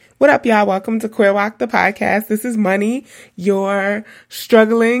What up, y'all? Welcome to Queer Walk, the podcast. This is Money, your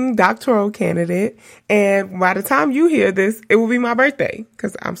struggling doctoral candidate. And by the time you hear this, it will be my birthday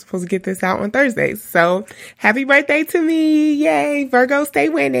because I'm supposed to get this out on Thursdays. So happy birthday to me. Yay. Virgo, stay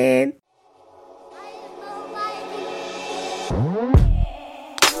winning.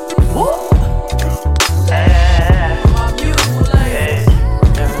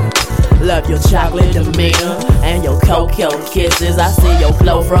 Love your chocolate demeanor and your cocoa kisses. I see your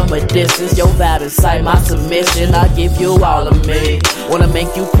flow from a distance. Your vibe incite my submission. I give you all of me. Wanna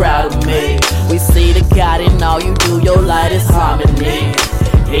make you proud of me. We see the God in all you do. Your light is harmony.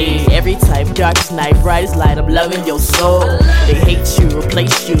 Hey, every type, darkest night, brightest light. I'm loving your soul. They hate you,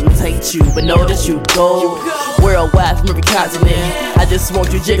 replace you, take you, but know that you go worldwide from every continent. I just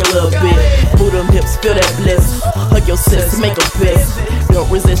want you to jiggle a little bit. Move them hips, feel that bliss. Hug your sis, make them piss.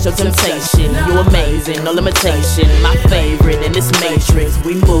 Don't resist your temptation. You're amazing, no limitation. My favorite in this matrix.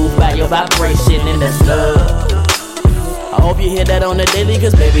 We move by your vibration, and that's love. I hope you hear that on the daily,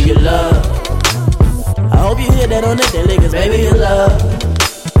 cause baby you love. I hope you hear that on the daily, cause baby you love.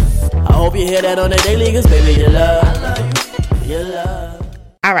 I hope you hear that on the daily, cause baby you love. You love.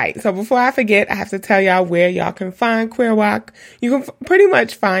 All right, so before I forget, I have to tell y'all where y'all can find Queer Walk. You can pretty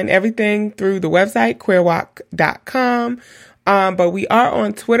much find everything through the website, queerwalk.com. But we are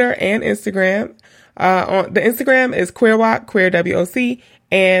on Twitter and Instagram. On the Instagram is Queer Walk, Queer WOC,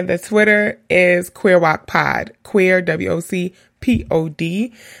 and the Twitter is Queer Walk Pod, Queer WOC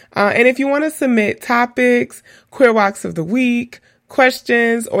POD. And if you want to submit topics, Queer Walks of the Week,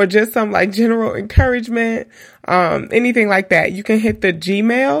 questions, or just some like general encouragement, anything like that, you can hit the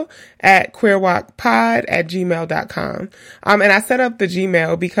Gmail at queerwalkpod@gmail.com. And I set up the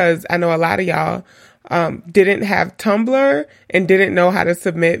Gmail because I know a lot of y'all didn't have Tumblr and didn't know how to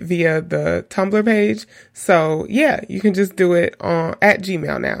submit via the Tumblr page. So yeah, you can just do it at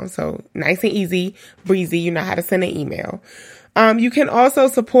Gmail now. So nice and easy, breezy. You know how to send an email. You can also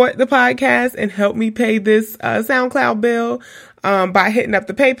support the podcast and help me pay this SoundCloud bill by hitting up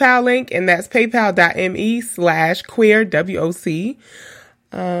the PayPal link, and that's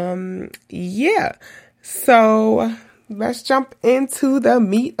paypal.me/queerwoc. Yeah. So let's jump into the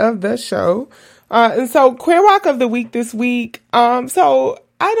meat of the show. And so Queer Walk of the Week this week. So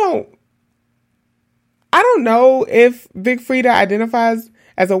I don't know if Big Freedia identifies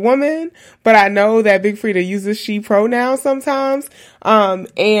as a woman, but I know that Big Freedia uses she pronouns sometimes.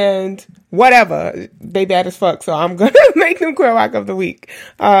 And whatever, they bad as fuck. So I'm going to make them Queer Walk of the Week.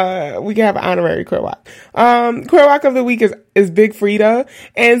 We can have an honorary Queer Walk. Queer Walk of the Week is Big Freedia.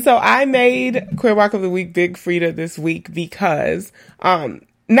 And so I made Queer Walk of the Week Big Freedia this week because,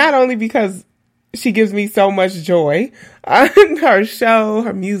 not only because she gives me so much joy. Her show,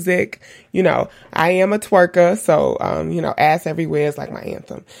 her music, you know, I am a twerker, so, Ass Everywhere is like my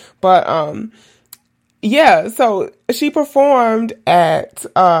anthem. But, yeah, so she performed at,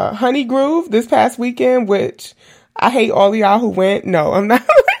 Honey Groove this past weekend, which I hate all of y'all who went. No, I'm not.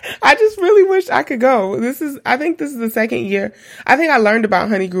 I just really wish I could go. I think this is the second year. I think I learned about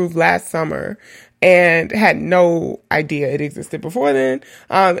Honey Groove last summer and had no idea it existed before then.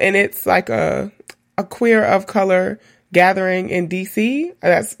 And it's like a queer of color gathering in DC.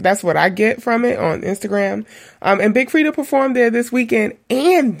 That's what I get from it on Instagram. And Big Freedia performed there this weekend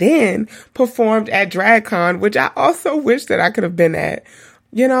and then performed at DragCon, which I also wish that I could have been at.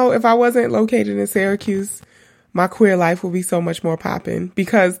 You know, if I wasn't located in Syracuse, my queer life would be so much more popping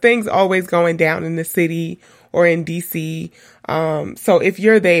because things always going down in the city or in DC. So if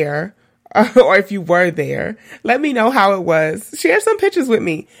you're there, or if you were there, let me know how it was. Share some pictures with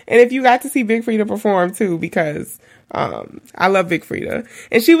me. And if you got to see Big Freedia perform too, because I love Big Freedia.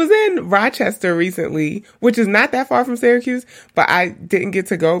 And she was in Rochester recently, which is not that far from Syracuse, but I didn't get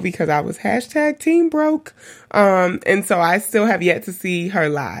to go because I was #team broke. And so I still have yet to see her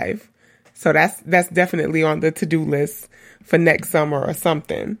live. So that's definitely on the to-do list for next summer or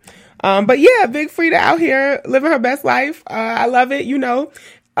something. But yeah, Big Freedia out here living her best life. I love it, you know.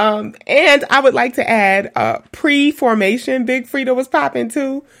 And I would like to add, pre-formation, Big Freedia was popping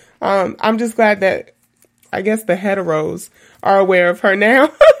too. I'm just glad that I guess the heteros are aware of her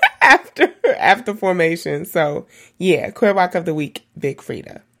now after formation. So yeah, Queer Walk of the Week, Big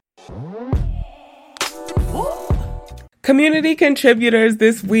Freedia. Community contributors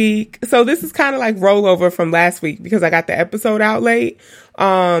this week. So this is kind of like rollover from last week because I got the episode out late.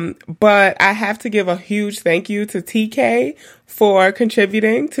 But I have to give a huge thank you to TK for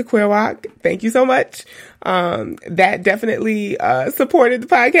contributing to Queer Walk. Thank you so much. That definitely, supported the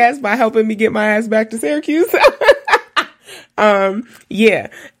podcast by helping me get my ass back to Syracuse. Yeah.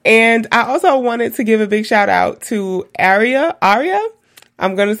 And I also wanted to give a big shout out to Aria.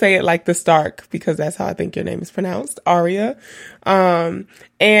 I'm going to say it like the Stark because that's how I think your name is pronounced, Aria. And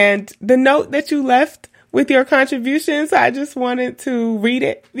the note that you left with your contributions, I just wanted to read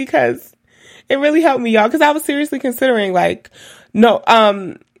it because it really helped me, y'all. Because I was seriously considering, like,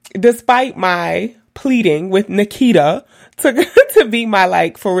 despite my pleading with Nikita to be my,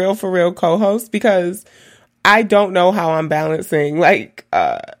 like, for real co-host, because I don't know how I'm balancing, like,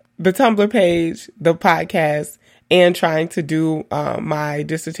 the Tumblr page, the podcast, and trying to do my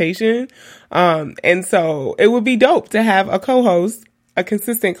dissertation. And so it would be dope to have a co-host, a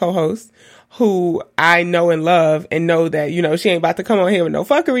consistent co-host, who I know and love and know that, you know, she ain't about to come on here with no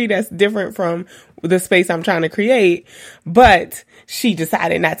fuckery that's different from the space I'm trying to create. But she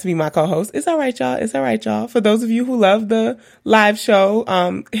decided not to be my co-host. It's all right, y'all. It's all right, y'all. For those of you who love the live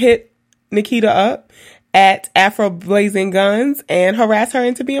show, hit Nikita up at Afro Blazing Guns and harass her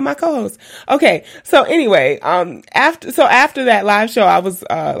into being my co-host. Okay. So anyway, after that live show, I was,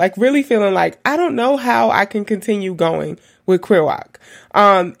 like really feeling like, I don't know how I can continue going with Queer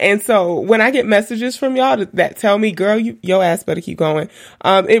WOC. And so when I get messages from y'all that tell me, girl, your ass better keep going.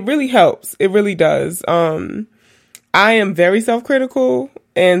 It really helps. It really does. I am very self-critical.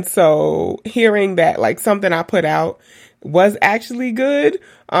 And so hearing that like something I put out was actually good,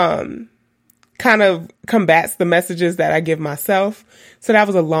 kind of combats the messages that I give myself. So that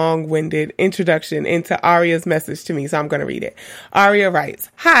was a long-winded introduction into Aria's message to me. So I'm going to read it. Aria writes,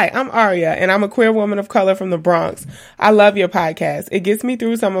 "Hi, I'm Aria and I'm a queer woman of color from the Bronx. I love your podcast. It gets me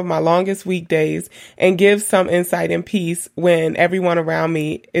through some of my longest weekdays and gives some insight and peace when everyone around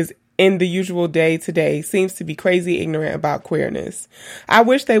me is in the usual day-to-day seems to be crazy ignorant about queerness. I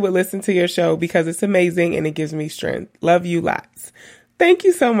wish they would listen to your show because it's amazing and it gives me strength. Love you lots." Thank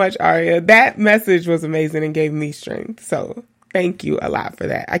you so much, Aria. That message was amazing and gave me strength. So thank you a lot for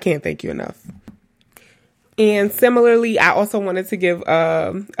that. I can't thank you enough. And similarly, I also wanted to give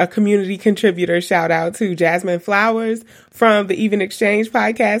a community contributor shout out to Jasmine Flowers from the Even Exchange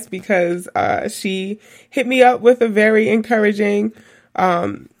podcast because she hit me up with a very encouraging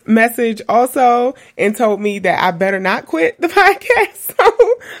message also and told me that I better not quit the podcast.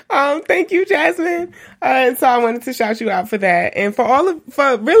 So thank you, Jasmine. And so I wanted to shout you out for that. And for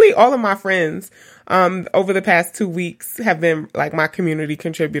really all of my friends over the past 2 weeks have been like my community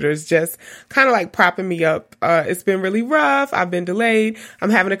contributors, just kind of like propping me up. It's been really rough. I've been delayed. I'm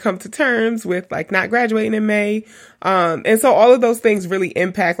having to come to terms with like not graduating in May. And so all of those things really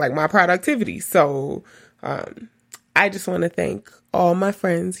impact like my productivity. So I just want to thank all my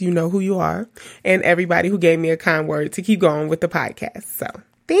friends, you know who you are, and everybody who gave me a kind word to keep going with the podcast. So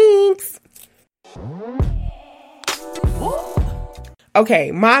thanks.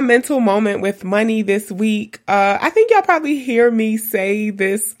 Okay, my mental moment with money this week. I think y'all probably hear me say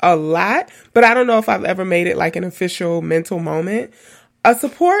this a lot, but I don't know if I've ever made it like an official mental moment. A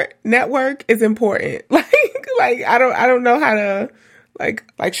support network is important. Like I don't know how to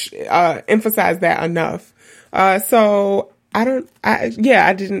emphasize that enough. So I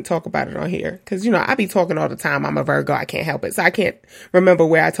didn't talk about it on here because, you know, I be talking all the time. I'm a Virgo. I can't help it. So I can't remember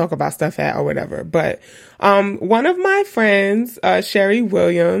where I talk about stuff at or whatever. But, one of my friends, Sherry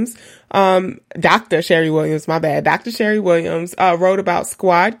Williams, Dr. Sherry Williams, Dr. Sherry Williams, wrote about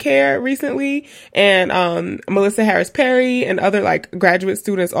squad care recently. And, Melissa Harris Perry and other like graduate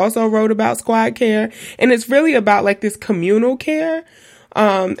students also wrote about squad care. And it's really about like this communal care.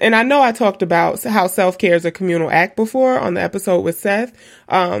 And I know I talked about how self-care is a communal act before on the episode with Seth.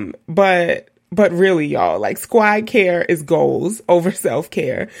 But really, y'all, like squad care is goals over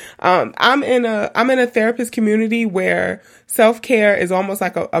self-care. I'm in a therapist community where self-care is almost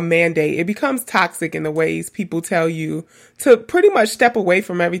like a mandate. It becomes toxic in the ways people tell you to pretty much step away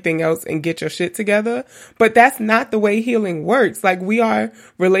from everything else and get your shit together. But that's not the way healing works. Like, we are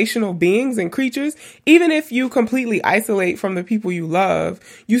relational beings and creatures. Even if you completely isolate from the people you love,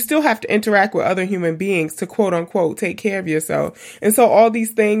 you still have to interact with other human beings to quote unquote take care of yourself. And so all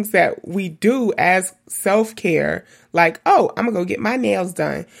these things that we do as self-care, like, oh, I'm gonna go get my nails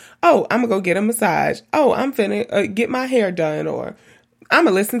done. Oh, I'm gonna go get a massage. Oh, I'm finna get my hair done, or I'm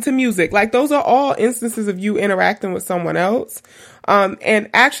gonna listen to music. Like, those are all instances of you interacting with someone else. And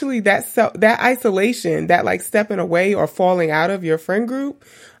actually that isolation, that like stepping away or falling out of your friend group,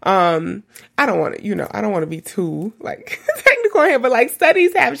 I don't want to be too like technical here, but like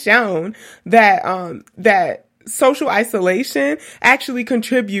studies have shown that, that social isolation actually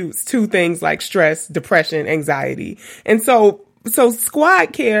contributes to things like stress, depression, anxiety. And so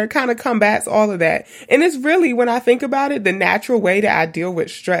squad care kind of combats all of that. And it's really, when I think about it, the natural way that I deal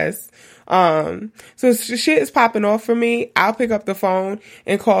with stress. So shit is popping off for me. I'll pick up the phone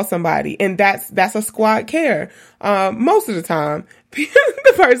and call somebody. And that's a squad care, most of the time.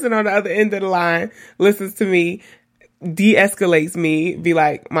 the person on the other end of the line listens to me, de-escalates me, be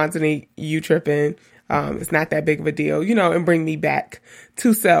like, Montanique, you tripping. It's not that big of a deal, and bring me back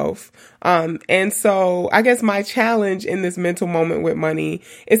to self. And so I guess my challenge in this mental moment with money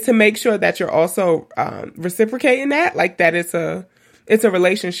is to make sure that you're also, reciprocating that, like that it's a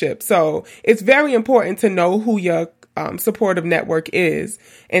relationship. So it's very important to know who your, supportive network is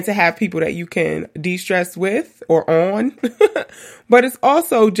and to have people that you can de-stress with or on. But it's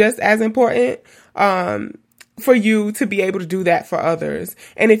also just as important, for you to be able to do that for others.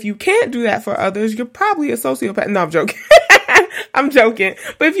 And if you can't do that for others, you're probably a sociopath. No, I'm joking. I'm joking.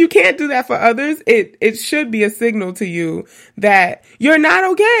 But if you can't do that for others, it should be a signal to you that you're not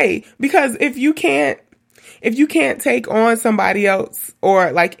okay. Because if you can't take on somebody else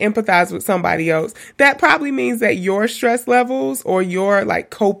or like empathize with somebody else, that probably means that your stress levels or your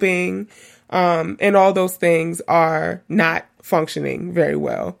like coping, and all those things are not functioning very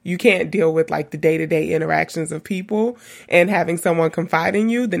well. You can't deal with like the day-to-day interactions of people and having someone confide in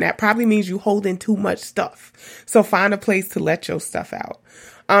you, then that probably means you holding too much stuff. So find a place to let your stuff out.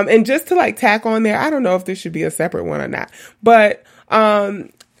 And just to like tack on there, I don't know if this should be a separate one or not, but,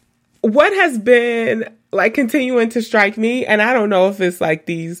 what has been like continuing to strike me, and I don't know if it's like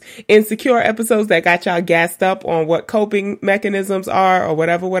these insecure episodes that got y'all gassed up on what coping mechanisms are or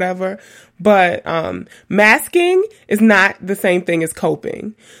whatever, but masking is not the same thing as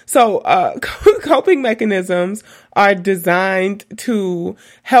coping. So coping mechanisms are designed to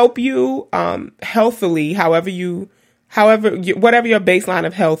help you healthily, whatever your baseline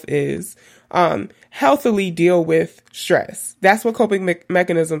of health is, healthily deal with stress. That's what coping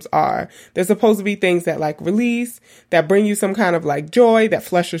mechanisms are. They're supposed to be things that like release, that bring you some kind of like joy, that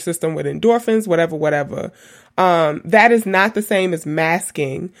flush your system with endorphins, whatever. That is not the same as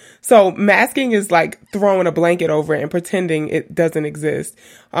masking. So masking is like throwing a blanket over it and pretending it doesn't exist.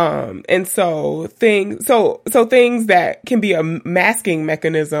 And so things that can be a masking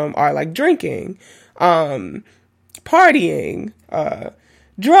mechanism are like drinking, partying,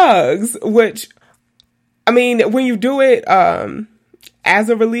 drugs, which, I mean, when you do it, as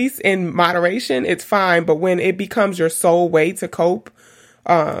a release in moderation, it's fine. But when it becomes your sole way to cope,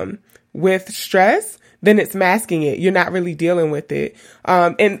 with stress, then it's masking it. You're not really dealing with it.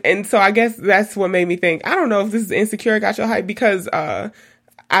 And so I guess that's what made me think, I don't know if this is insecure got your hype because, I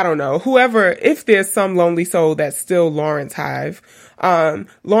don't know, if there's some lonely soul that's still Lawrence Hive,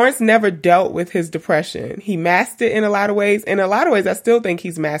 Lawrence never dealt with his depression. He masked it in a lot of ways. In a lot of ways, I still think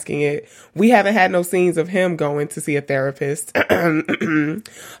he's masking it. We haven't had no scenes of him going to see a therapist. And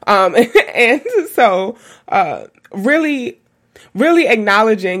so, really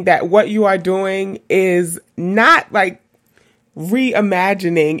acknowledging that what you are doing is not like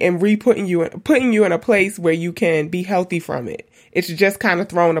reimagining and putting you in a place where you can be healthy from it. It's just kind of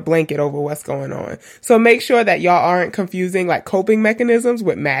throwing a blanket over what's going on. So make sure that y'all aren't confusing like coping mechanisms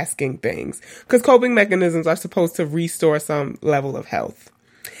with masking things, because coping mechanisms are supposed to restore some level of health.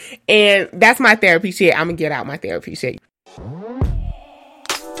 And that's my therapy shit. I'm gonna get out my therapy shit.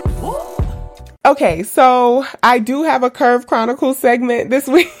 Okay, so I do have a Curve Chronicles segment this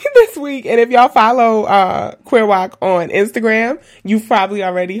week, and if y'all follow Queer Walk on Instagram, you've probably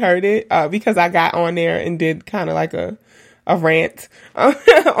already heard it because I got on there and did kind of like a rant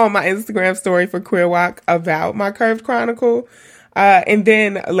on my Instagram story for Queer Walk about my Curved Chronicle, and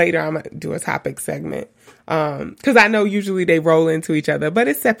then later I'm gonna do a topic segment because I know usually they roll into each other, but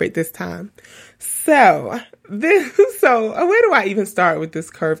it's separate this time. So where do I even start with this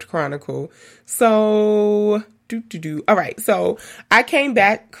Curved Chronicle? So, all right. So I came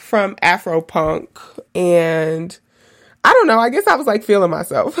back from Afropunk and I don't know, I guess I was like feeling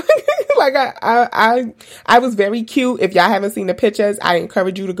myself. Like I was very cute. If y'all haven't seen the pictures, I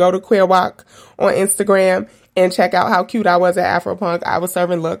encourage you to go to Queer Walk on Instagram and check out how cute I was at Afropunk. I was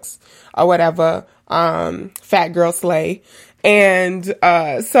serving looks or whatever. Fat girl slay. And,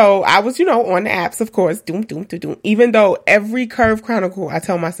 so I was, on the apps, of course, even though every Curve Chronicle, I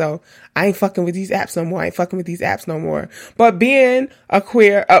tell myself, I ain't fucking with these apps no more. But being a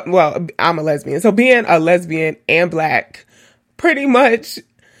queer, I'm a lesbian. So being a lesbian and Black, pretty much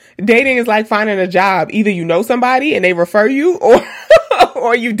dating is like finding a job. Either you know somebody and they refer you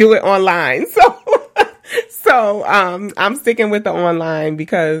or you do it online. So, I'm sticking with the online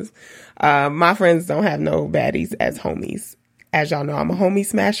because, my friends don't have no baddies as homies. As y'all know, I'm a homie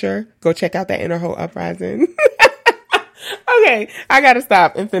smasher. Go check out that Inner Hoe Uprising. Okay, I gotta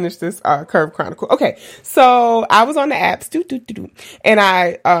stop and finish this Curve Chronicle. Okay, so I was on the apps,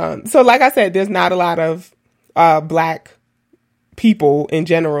 and so like I said, there's not a lot of Black people in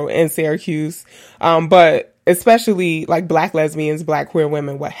general in Syracuse, but especially like Black lesbians, Black queer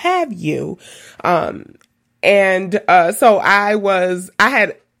women, what have you. So I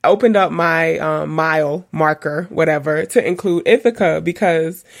had opened up my mile marker, whatever, to include Ithaca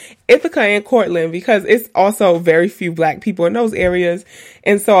and Cortland, because it's also very few Black people in those areas.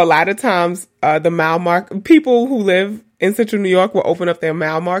 And so a lot of times, the mile mark, people who live in Central New York will open up their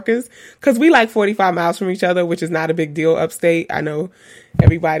mile markers, because we like 45 miles from each other, which is not a big deal upstate. I know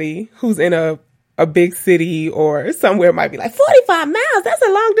everybody who's in a big city or somewhere might be like, 45 miles, that's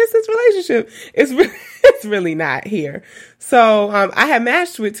a long distance relationship. It's really not here. So, I had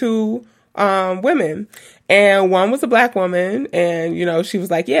matched with two, women, and one was a Black woman, and, you know, she was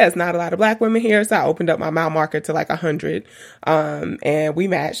like, yeah, it's not a lot of Black women here. So I opened up my mile marker to like 100. And we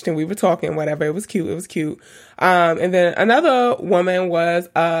matched and we were talking, whatever. It was cute. And then another woman was,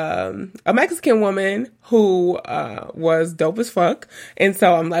 a Mexican woman who, was dope as fuck. And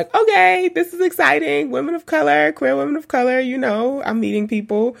so I'm like, okay, this is exciting. Women of color, queer women of color, you know, I'm meeting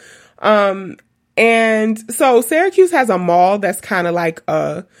people. And so Syracuse has a mall that's kind of like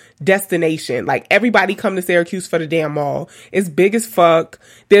a destination. Like everybody come to Syracuse for the damn mall. It's big as fuck.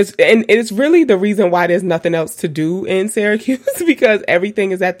 And it's really the reason why there's nothing else to do in Syracuse, because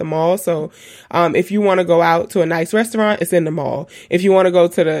everything is at the mall. So, if you want to go out to a nice restaurant, it's in the mall. If you want to go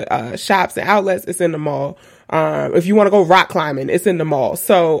to the, shops and outlets, it's in the mall. If you want to go rock climbing, it's in the mall.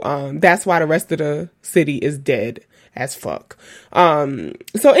 So, that's why the rest of the city is dead as fuck.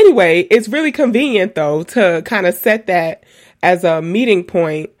 So anyway, it's really convenient though to kind of set that as a meeting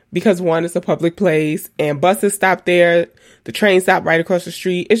point, because one, it's a public place and buses stop there. The train stop right across the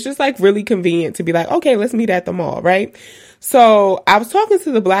street. It's just like really convenient to be like, okay, let's meet at the mall. Right. So I was talking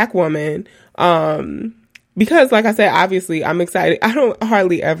to the Black woman, because like I said, obviously I'm excited. I don't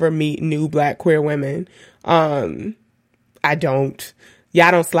hardly ever meet new Black queer women. I don't.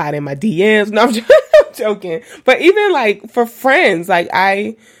 Y'all don't slide in my DMs. No, I'm joking. But even like for friends, like I've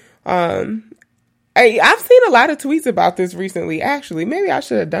seen a lot of tweets about this recently. Actually, maybe I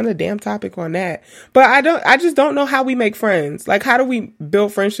should have done a damn topic on that. But I just don't know how we make friends. Like, how do we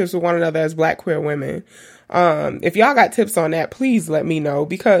build friendships with one another as Black queer women? If y'all got tips on that, please let me know,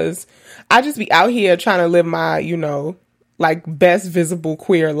 because I just be out here trying to live my, you know, like best visible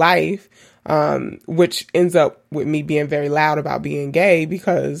queer life. Which ends up with me being very loud about being gay,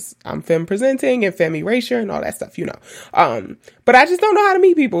 because I'm femme presenting and femme erasure and all that stuff, you know. But I just don't know how to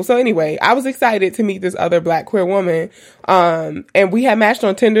meet people. So anyway, I was excited to meet this other Black queer woman. And we had matched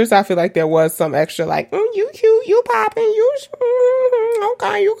on Tinder. So I feel like there was some extra like, you cute, you popping,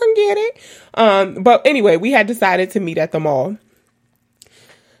 okay, you can get it. But anyway, we had decided to meet at the mall.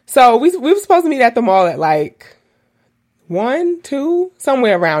 So we were supposed to meet at the mall at like 1, 2,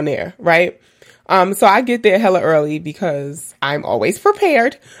 somewhere around there, right? So I get there hella early because I'm always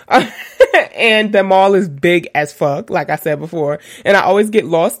prepared. And the mall is big as fuck, like I said before. And I always get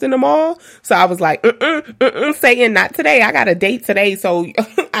lost in the mall. So I was like, Satan, not today. I got a date today. So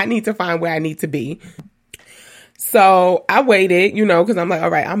I need to find where I need to be. So I waited, you know, because I'm like, all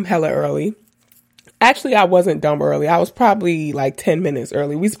right, I'm hella early. Actually, I wasn't dumb early. I was probably like 10 minutes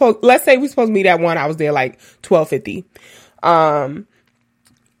early. Let's say we supposed to meet at 1. I was there like 12:50.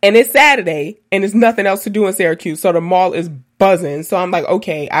 And it's Saturday and there's nothing else to do in Syracuse. So the mall is buzzing. So I'm like,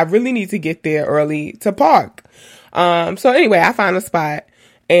 okay, I really need to get there early to park. So anyway, I found a spot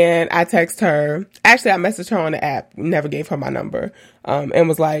and I text her. Actually, I messaged her on the app, never gave her my number, and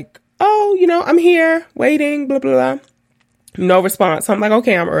was like, oh, you know, I'm here waiting, blah, blah, blah. No response. So I'm like,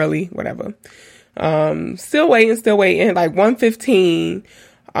 okay, I'm early, whatever. Still waiting. Like 1:15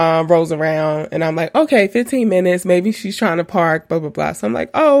 rolls around and I'm like, okay, 15 minutes. Maybe she's trying to park, blah, blah, blah. So I'm like,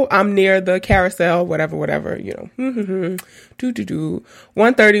 oh, I'm near the carousel, whatever, you know.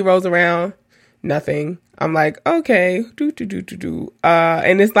 1:30 rolls around. Nothing. I'm like, okay.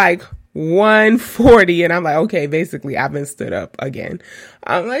 And it's like 1:40 and I'm like, okay, basically I've been stood up again.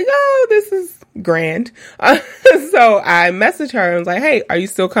 I'm like, oh, this is grand. So I messaged her and was like, hey, are you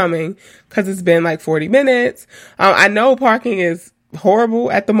still coming? Cause it's been like 40 minutes. I know parking is horrible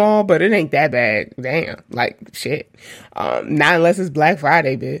at the mall, but it ain't that bad. Damn, like shit. Not unless it's Black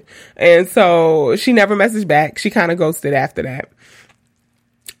Friday, bitch. And so she never messaged back. She kind of ghosted after that.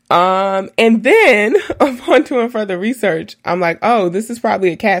 And then upon doing further research, I'm like, oh, this is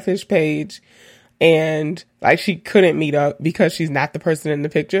probably a catfish page. And like, she couldn't meet up because she's not the person in the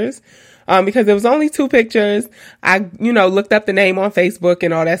pictures. Because there was only 2 pictures. I, you know, looked up the name on Facebook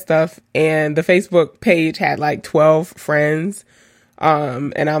and all that stuff. And the Facebook page had like 12 friends.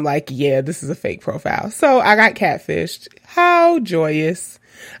 And I'm like, yeah, this is a fake profile. So I got catfished. How joyous.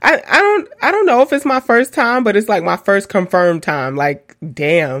 I don't know if it's my first time, but it's like my first confirmed time. Like,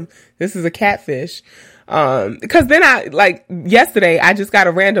 damn, this is a catfish. Because then yesterday, I just got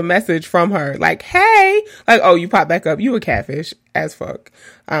a random message from her, like, hey, like, oh, you popped back up. You a catfish as fuck.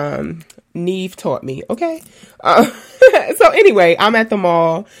 Neve taught me. Okay. So anyway, I'm at the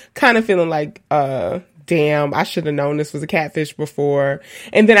mall, kind of feeling like, damn, I should have known this was a catfish before.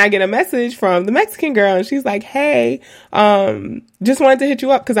 And then I get a message from the Mexican girl, and she's like, hey, just wanted to hit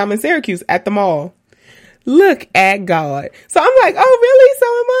you up because I'm in Syracuse at the mall. Look at God. So I'm like, oh, really? So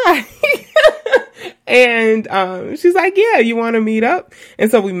am I. And she's like, yeah, you want to meet up? And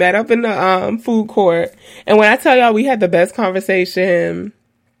so we met up in the food court. And when I tell y'all, we had the best conversation.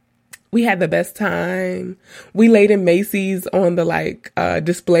 We had the best time. We laid in Macy's on the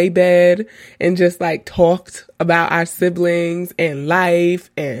display bed and just like talked about our siblings and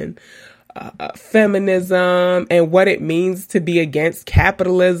life and feminism and what it means to be against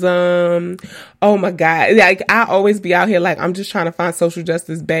capitalism. Oh my God. Like, I always be out here like, I'm just trying to find social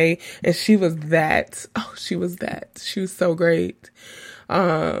justice bae. And she was that. Oh, she was that. She was so great.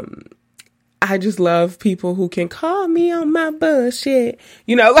 I just love people who can call me on my bullshit.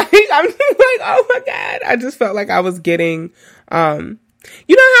 You know, like, I'm just like, oh my God. I just felt like I was getting,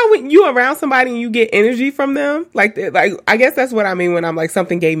 you know how when you around somebody and you get energy from them? Like, I guess that's what I mean when I'm like,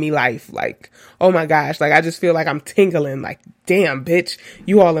 something gave me life. Like, oh my gosh. Like, I just feel like I'm tingling. Like, damn, bitch,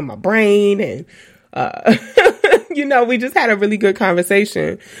 you all in my brain. And, you know, we just had a really good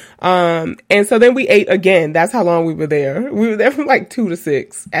conversation. And so then we ate again. That's how long we were there. We were there from like 2 to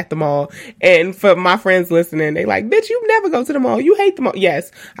 6 at the mall. And for my friends listening, they like, bitch, you never go to the mall. You hate the mall.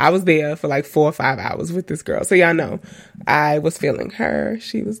 Yes, I was there for like 4 or 5 hours with this girl. So y'all know I was feeling her.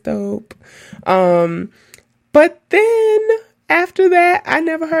 She was dope. But then after that, I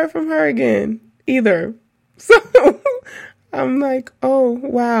never heard from her again either. So I'm like, oh,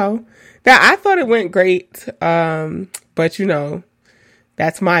 wow. Now, I thought it went great, but you know,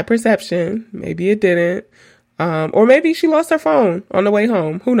 that's my perception. Maybe it didn't. Or maybe she lost her phone on the way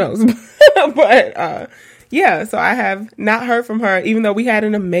home. Who knows? But yeah, so I have not heard from her, even though we had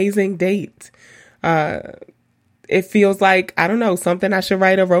an amazing date. It feels like, I don't know, something I should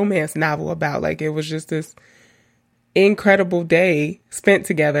write a romance novel about. Like, it was just this incredible day spent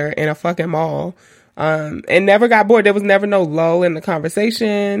together in a fucking mall. And never got bored. There was never no lull in the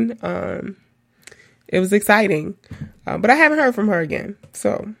conversation. It was exciting. But I haven't heard from her again.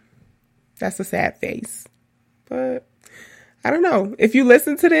 So that's a sad face. But I don't know. If you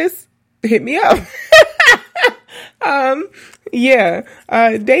listen to this, hit me up. Yeah.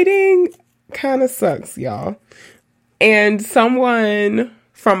 Dating kind of sucks, y'all. And someone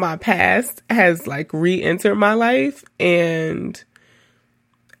from my past has like re-entered my life, and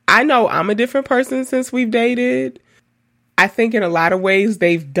I know I'm a different person since we've dated. I think in a lot of ways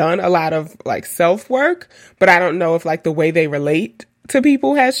they've done a lot of like self-work, but I don't know if like the way they relate to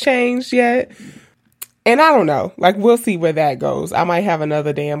people has changed yet. And I don't know, like, we'll see where that goes. I might have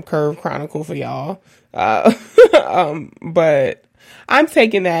another damn Curve Chronicle for y'all. But I'm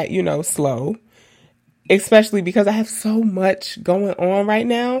taking that, you know, slow, especially because I have so much going on right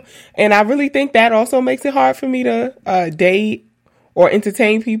now. And I really think that also makes it hard for me to date or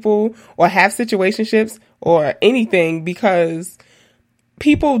entertain people or have situationships or anything, because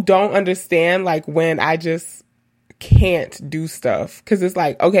people don't understand like when I just can't do stuff. Cause it's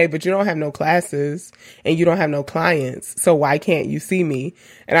like, okay, but you don't have no classes and you don't have no clients. So why can't you see me?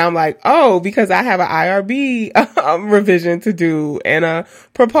 And I'm like, oh, because I have an IRB revision to do and a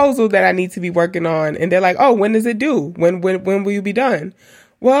proposal that I need to be working on. And they're like, oh, when does it due? When will you be done?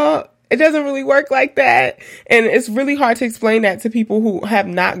 Well, it doesn't really work like that. And it's really hard to explain that to people who have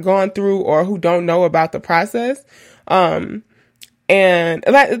not gone through or who don't know about the process. And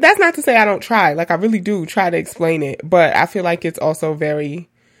that's not to say I don't try. Like, I really do try to explain it. But I feel like it's also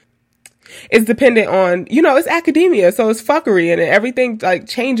it's dependent on, you know, it's academia. So it's fuckery and everything like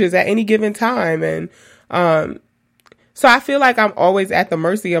changes at any given time. And so I feel like I'm always at the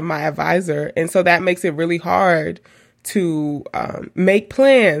mercy of my advisor. And so that makes it really hard to make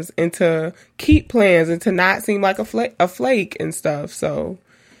plans and to keep plans and to not seem like a flake and stuff. So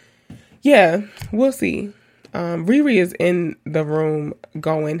yeah, we'll see. Riri is in the room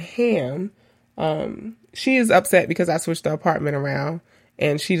going ham. She is upset because I switched the apartment around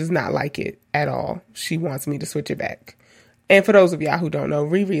and she does not like it at all. She wants me to switch it back. And for those of y'all who don't know,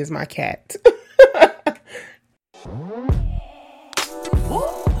 Riri is my cat.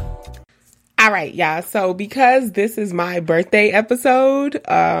 All right, y'all. So because this is my birthday episode,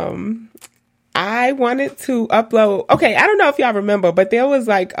 I wanted to upload. Okay, I don't know if y'all remember, but there was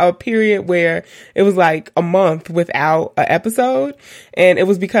like a period where it was like a month without an episode. And it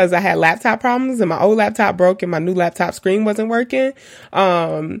was because I had laptop problems and my old laptop broke and my new laptop screen wasn't working.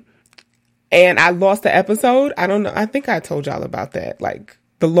 And I lost the episode. I don't know. I think I told y'all about that. Like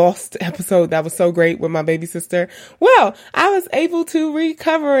the lost episode that was so great with my baby sister. Well, I was able to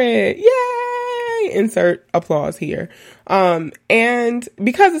recover it. Yay! Insert applause here. And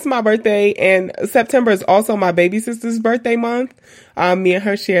because it's my birthday and September is also my baby sister's birthday month, me and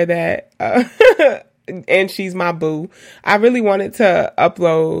her share that, and she's my boo. I really wanted to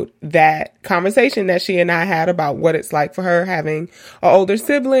upload that conversation that she and I had about what it's like for her having an older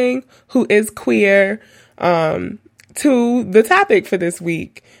sibling who is queer, to the topic for this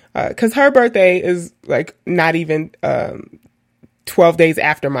week. 'Cause her birthday is like not even, 12 days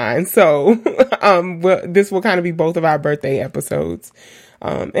after mine. So, this will kind of be both of our birthday episodes.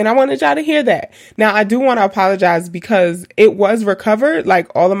 And I wanted y'all to hear that. Now, I do want to apologize because it was recovered. Like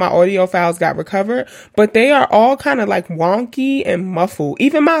all of my audio files got recovered, but they are all kind of like wonky and muffled.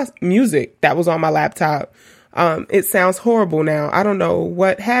 Even my music that was on my laptop. It sounds horrible now. I don't know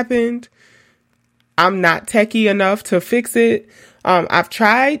what happened. I'm not techie enough to fix it. I've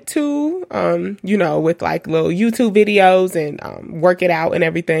tried to, with like little YouTube videos and, work it out and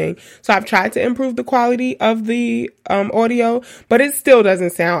everything. So I've tried to improve the quality of the, audio, but it still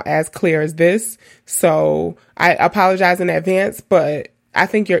doesn't sound as clear as this. So I apologize in advance, but I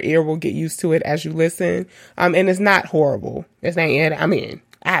think your ear will get used to it as you listen. And it's not horrible.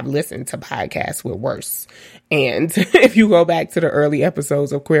 I've listened to podcasts with worse. And if you go back to the early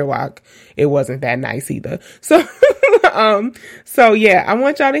episodes of Queer Walk, it wasn't that nice either. So yeah, I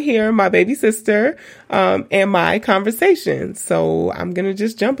want y'all to hear my baby sister, and my conversation. So I'm going to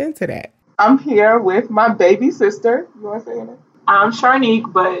just jump into that. I'm here with my baby sister. You want to say it? I'm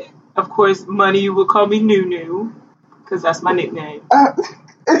Sharnique, but of course, Money will call me Nunu, because that's my nickname.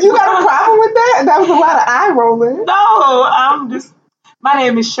 If you got a problem with that? That was a lot of eye rolling. No, my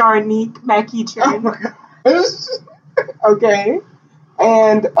name is Sharnique McEachern. Oh my gosh. Okay.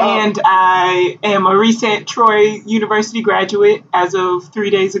 And I am a recent Troy University graduate as of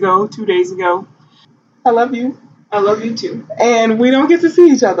 2 days ago. I love you. I love you too. And we don't get to see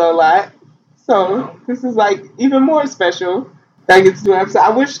each other a lot. So this is like even more special that I get to do an episode.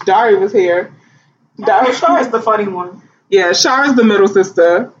 I wish Dari was here. Shar is the funny one. Yeah, Shar is the middle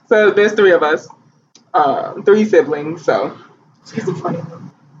sister. So there's 3 of us. 3 siblings, so. She's the funny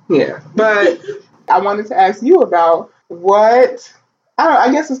one. Yeah. But I wanted to ask you about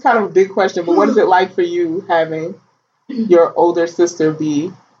I guess it's kind of a big question, but what is it like for you having your older sister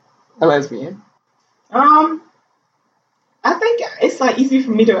be a lesbian? I think it's like easy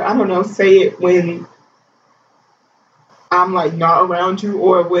for me to, say it when I'm like not around you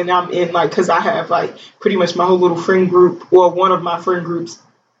or when I'm in cause I have like pretty much my whole little friend group or one of my friend groups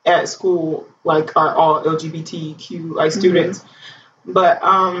at school, like are all LGBTQ like students. Mm-hmm. But,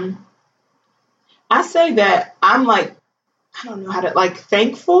 I say that I'm like, I don't know how to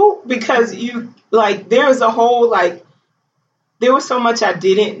thankful because there's a whole there was so much I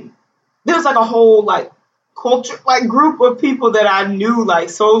didn't. There was a whole culture group of people that I knew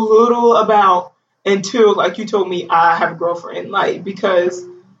so little about until you told me I have a girlfriend because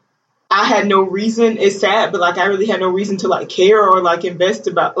I had no reason. It's sad, but I really had no reason to care or invest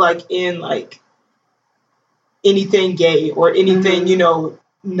about in anything gay or anything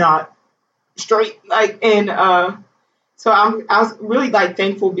not straight so I was really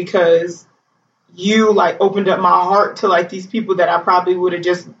thankful because you opened up my heart to these people that I probably would have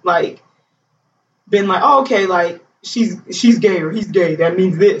just been oh, okay, she's gay or he's gay, that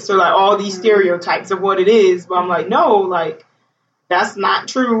means this, or all these stereotypes of what it is, but I'm no, that's not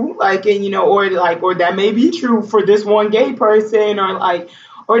true, and or that may be true for this one gay person,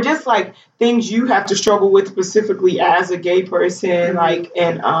 or just things you have to struggle with specifically as a gay person,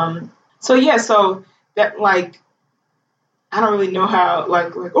 so yeah, so that I don't really know how,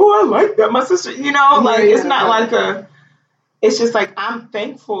 oh, I like that, my sister, it's not it's just I'm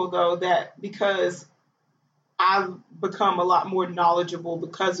thankful though that because I've become a lot more knowledgeable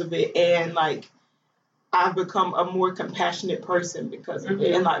because of it, and I've become a more compassionate person because of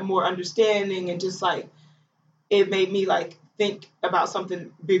it, and more understanding, and just it made me think about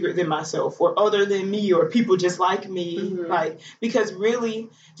something bigger than myself or other than me or people just like me, because really,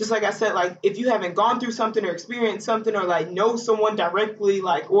 just like I said, if you haven't gone through something or experienced something or know someone directly,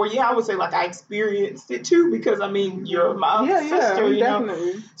 or I would say I experienced it too, because I mean you're my sister, you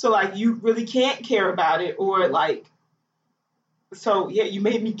definitely. know, so you really can't care about it, or so yeah, you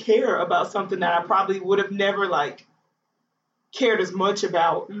made me care about something that I probably would have never cared as much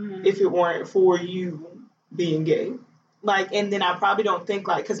about if it weren't for you being gay. And then I probably don't think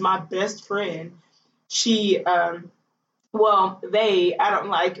because my best friend, she well, I don't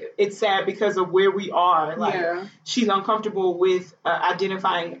like, it's sad because of where we are. Like, she's uncomfortable with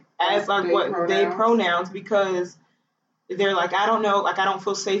identifying as like they pronouns because they're like, I don't know, like, I don't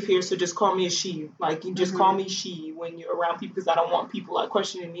feel safe here, so just call me a she. Like, you just call me she when you're around people, because I don't want people like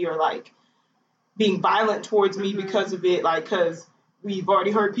questioning me or like being violent towards me because of it. Like, because we've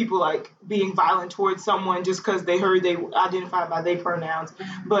already heard people like being violent towards someone just because they heard they identified by they pronouns.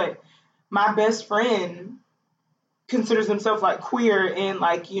 But my best friend considers himself like queer and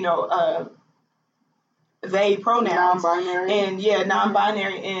like, you know, they pronouns. Non-binary. And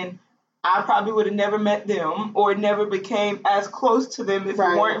non-binary. And I probably would have never met them or never became as close to them if it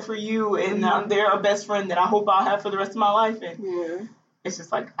weren't for you. And they're a best friend that I hope I'll have for the rest of my life. And it's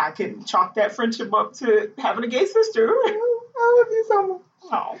just like, I can chalk that friendship up to having a gay sister. I love you so much.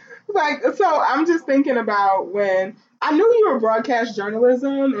 Oh. Like, so I'm just thinking about when I knew you were broadcast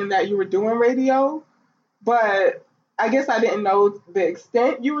journalism and that you were doing radio, but I guess I didn't know the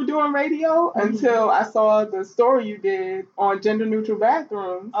extent you were doing radio until I saw the story you did on gender neutral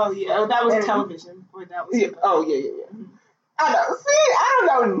bathrooms. Oh yeah, that was television. Or that was yeah. I know. See, I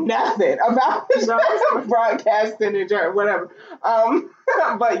don't know nothing about broadcasting and whatever.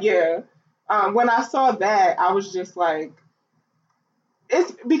 But yeah, when I saw that, I was just like,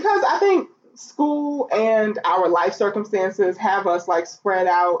 it's because I think school and our life circumstances have us like spread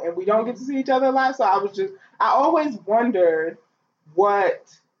out and we don't get to see each other a lot. So I always wondered what,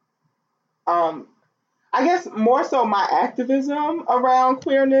 I guess more so my activism around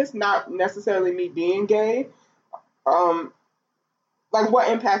queerness, not necessarily me being gay, like what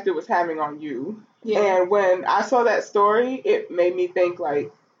impact it was having on you. Yeah. And when I saw that story, it made me think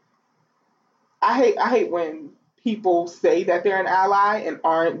like, I hate when people say that they're an ally and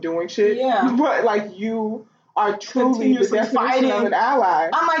aren't doing shit. Yeah. But like you are truly the definition of an ally.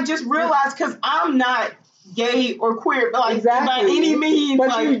 I might just realize because I'm not gay or queer, but like by any means. But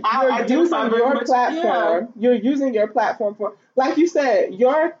like, you're using your platform. Yeah. You're using your platform for, like you said,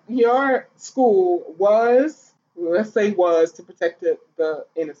 your school was, let's say was to protect the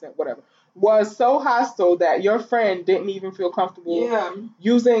innocent, whatever, was so hostile that your friend didn't even feel comfortable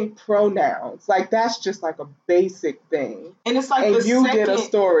using pronouns. Like, that's just like a basic thing. And it's like, and you did a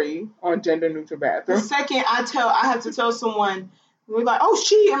story on gender neutral bathroom. The second I have to tell someone, we're like, oh,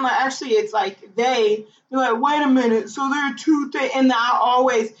 she, I'm like, actually, it's like they. They're like, wait a minute, so there are two things. And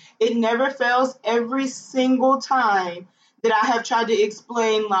it never fails every single time that I have tried to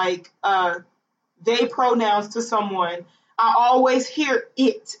explain, like, they pronouns to someone. I always hear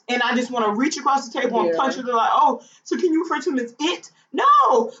it, and I just want to reach across the table and punch it. They're like, oh, so can you refer to them as it?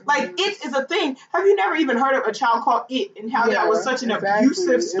 No, like, it is a thing. Have you never even heard of a child called it and how that was such an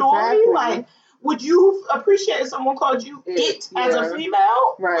abusive story? Exactly. Like, would you appreciate if someone called you it as a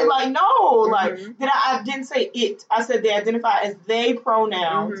female? Right. Like, no, like, I didn't say it. I said they identify as they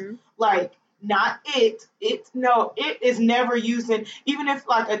pronouns. Like, not it. It is never using, even if,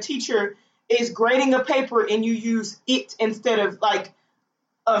 like, a teacher is grading a paper and you use it instead of like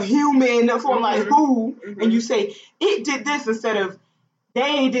a human form, like who, and you say it did this instead of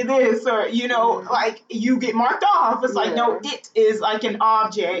they did this, or you know, like you get marked off. It's like, no, it is like an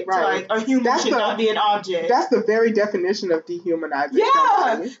object. Right. Like a human should not be an object. That's the very definition of dehumanizing.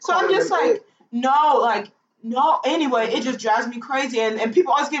 Yeah. So I'm just like, no. Anyway, it just drives me crazy, and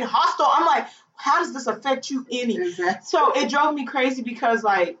people always get hostile. I'm like, how does this affect you any? Exactly. So it drove me crazy because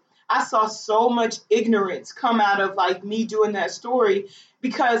like, I saw so much ignorance come out of like me doing that story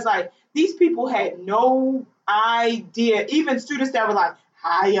because like these people had no idea. Even students that were like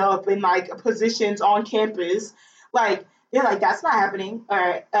high up in like positions on campus, like they're like, that's not happening,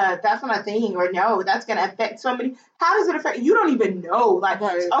 or that's not a thing, or no, that's gonna affect somebody. How does it affect? You don't even know. Like,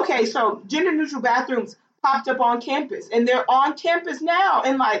 okay, so gender neutral bathrooms popped up on campus, and they're on campus now,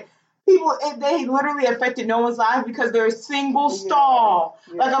 and like. People, they literally affected no one's life because they're a single stall.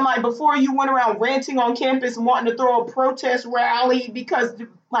 Yeah. Like, I'm like, before you went around ranting on campus and wanting to throw a protest rally because,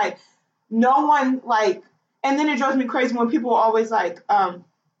 like, no one, like, and then it drives me crazy when people are always like,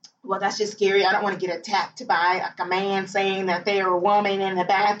 well, that's just scary. I don't want to get attacked by, like, a man saying that they're a woman in the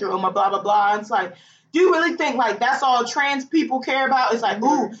bathroom or blah, blah, blah. And it's like, do you really think, like, that's all trans people care about? It's like,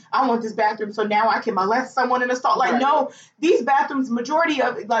 ooh, I want this bathroom so now I can molest someone in the stall. Like, no, these bathrooms, majority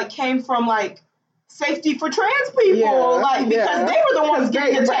of it, like, came from, like, safety for trans people. Like, because they were the ones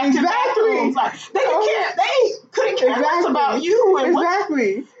getting attacked in bathrooms. Like, they couldn't care less about you.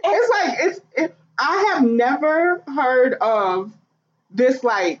 And it's like, I have never heard of this,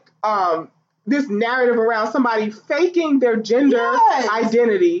 like, this narrative around somebody faking their gender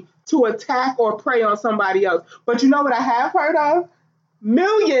identity to attack or prey on somebody else. But you know what I have heard of?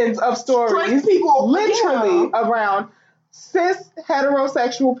 Millions of stories, people, literally around cis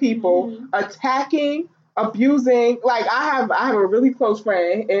heterosexual people attacking, abusing. Like I have a really close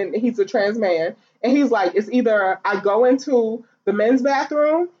friend, and he's a trans man, and he's like, it's either I go into the men's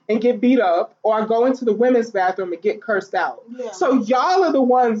bathroom and get beat up, or I go into the women's bathroom and get cursed out. Yeah. So y'all are the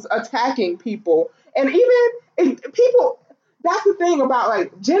ones attacking people, and even people. That's the thing about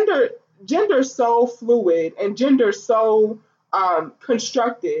like gender's so fluid and gender's so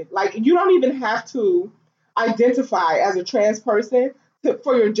constructed. Like you don't even have to identify as a trans person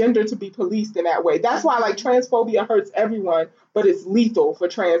for your gender to be policed in that way. That's why like transphobia hurts everyone, but it's lethal for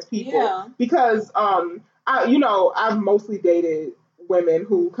trans people. Yeah. Because I've mostly dated women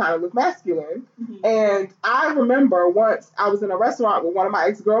who kind of look masculine. And I remember once I was in a restaurant with one of my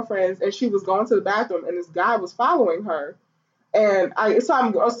ex-girlfriends, and she was going to the bathroom, and this guy was following her. And so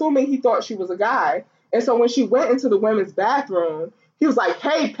I'm assuming he thought she was a guy. And so when she went into the women's bathroom, he was like,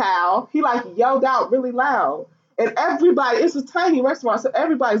 "Hey, pal." He like yelled out really loud. And everybody, it's a tiny restaurant, so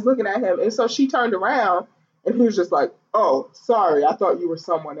everybody's looking at him. And so she turned around, and he was just like, "Oh, sorry, I thought you were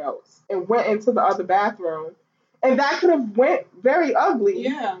someone else," and went into the other bathroom. And that could have went very ugly.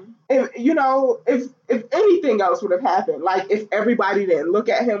 Yeah. If if anything else would have happened, like if everybody didn't look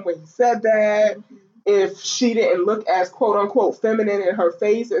at him when he said that, if she didn't look as quote unquote feminine in her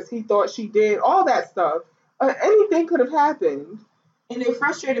face as he thought she did, all that stuff, anything could have happened. And it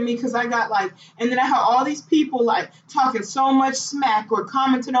frustrated me because I got like, and then I had all these people like talking so much smack or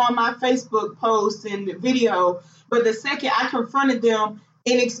commenting on my Facebook post and video. But the second I confronted them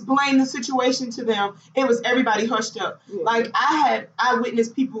and explained the situation to them, it was everybody hushed up. Yeah. Like I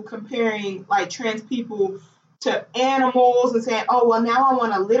witnessed people comparing like trans people to animals and saying, "Oh, well, now I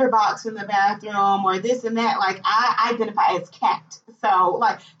want a litter box in the bathroom," or this and that. Like I identify as cat. So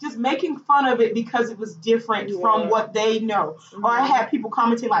like just making fun of it because it was different from what they know. Or I had people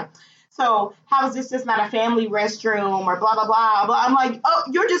commenting like, "So how is this just not a family restroom?" or blah, blah, blah, blah. I'm like, "Oh,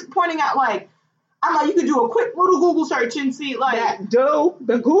 you're just pointing out like," I'm like, you could do a quick little Google search and see, like, do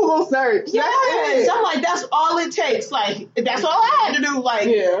the Google search. Yes, I'm like, that's all it takes. Like, that's all I had to do. Like,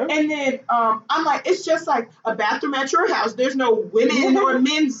 and then I'm like, it's just like a bathroom at your house. There's no women or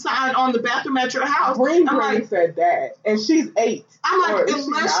men sign on the bathroom at your house. Green said that, and she's 8.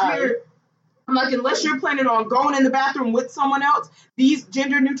 I'm like, unless you're planning on going in the bathroom with someone else, these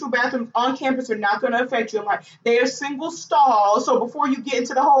gender neutral bathrooms on campus are not going to affect you. I'm like, they're single stalls. So before you get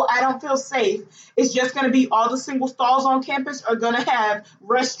into the whole I don't feel safe, it's just going to be all the single stalls on campus are going to have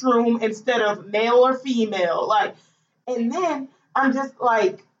restroom instead of male or female. Like, and then I'm just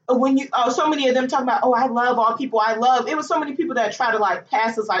like, when you, so many of them talking about, "Oh, I love all people I love." It was so many people that try to like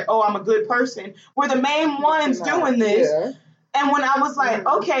pass as like, "Oh, I'm a good person." We're the main ones doing this. Yeah. And when I was like,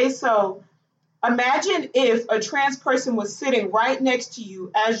 okay, so imagine if a trans person was sitting right next to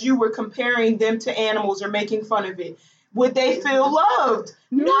you as you were comparing them to animals or making fun of it. Would they feel loved?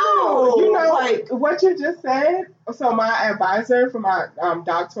 No. You know, like what you just said. So my advisor for my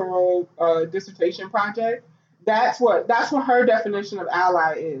doctoral dissertation project, that's what her definition of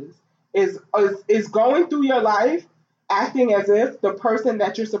ally is going through your life acting as if the person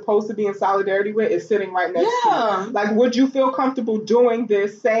that you're supposed to be in solidarity with is sitting right next to you. Like, would you feel comfortable doing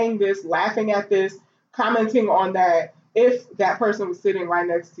this, saying this, laughing at this, commenting on that, if that person was sitting right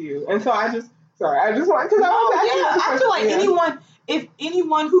next to you? And so I just want, because I feel like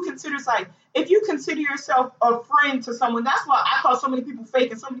anyone who considers, like, if you consider yourself a friend to someone, that's why I call so many people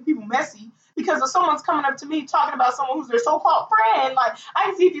fake and so many people messy. Because if someone's coming up to me talking about someone who's their so-called friend, like, I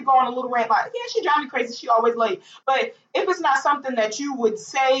can see if you go on a little rant, like, yeah, she drives me crazy, she always late. But if it's not something that you would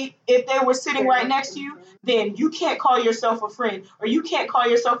say if they were sitting right next to you, then you can't call yourself a friend, or you can't call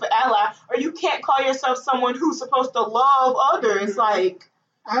yourself an ally, or you can't call yourself someone who's supposed to love others. Like,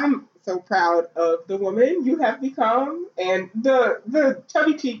 I'm so proud of the woman you have become, and the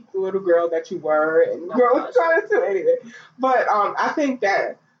chubby cheek little girl that you were, and trying to anyway. But I think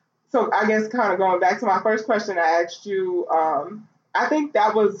that. So I guess kind of going back to my first question I asked you, I think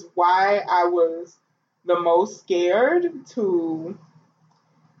that was why I was the most scared to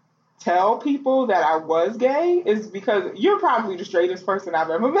tell people that I was gay, is because you're probably the straightest person I've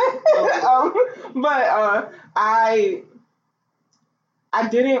ever met. But I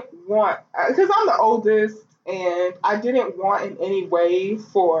didn't want, because I'm the oldest, and I didn't want in any way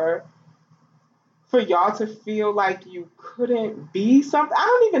for y'all to feel like you couldn't be something. I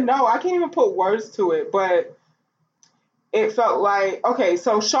don't even know. I can't even put words to it, but it felt like, okay,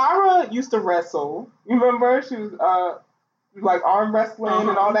 so Shara used to wrestle. You remember? She was like arm wrestling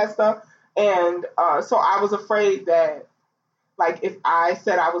and all that stuff. And so I was afraid that, like, if I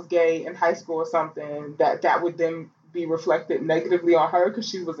said I was gay in high school or something, that would then be reflected negatively on her because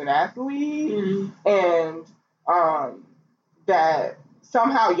she was an athlete. And that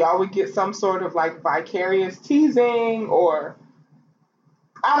somehow y'all would get some sort of like vicarious teasing, or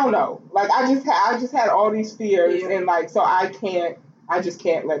I don't know. Like I just had all these fears, and like so I just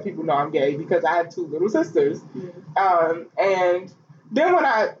can't let people know I'm gay because I have two little sisters. And then when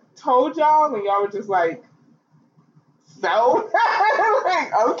I told y'all, and y'all were just like, so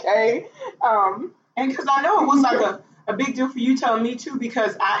like okay, and because I know it was like a big deal for you telling me too,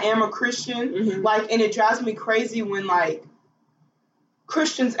 because I am a Christian, like, and it drives me crazy when like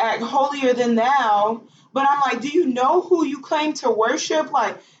Christians act holier than thou. But I'm like, do you know who you claim to worship?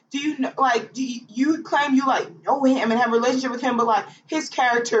 Like, do you know, like, do you claim you like know him and have a relationship with him, but like his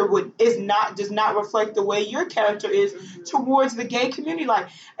character does not reflect the way your character is towards the gay community? Like,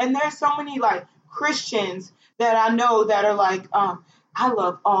 and there's so many like Christians that I know that are like, I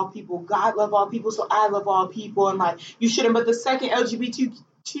love all people, God love all people, so I love all people, and like you shouldn't. But the second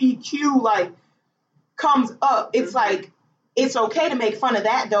LGBTQ like comes up, it's like, it's okay to make fun of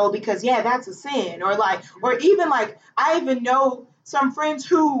that though, because yeah, that's a sin. Or like, or even like, I even know some friends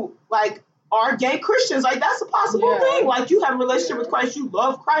who like are gay Christians. Like that's a possible thing. Like you have a relationship with Christ, you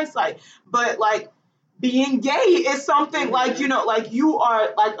love Christ, like, but like being gay is something like, you know, like you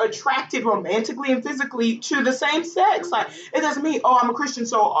are like attracted romantically and physically to the same sex. Like it doesn't mean, oh, I'm a Christian,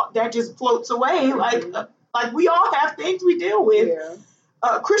 so that just floats away. Like we all have things we deal with,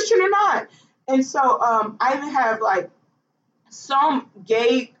 Christian or not. And so I even have like some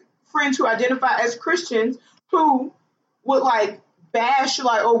gay friends who identify as Christians who would like bash,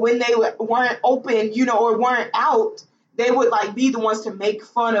 like, or when they weren't open, you know, or weren't out, they would like be the ones to make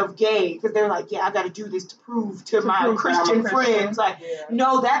fun of gay because they're like, yeah, I got to do this to prove to my Christian friends. Like,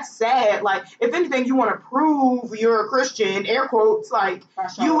 no, that's sad. Like, if anything, you want to prove you're a Christian, air quotes, like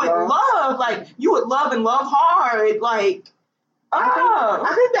you would love and love hard, like.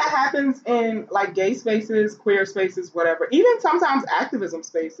 I think that happens in like gay spaces, queer spaces, whatever. Even sometimes activism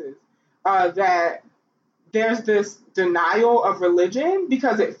spaces. That there's this denial of religion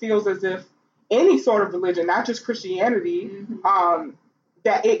because it feels as if any sort of religion, not just Christianity,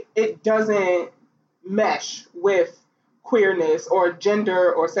 that it doesn't mesh with queerness or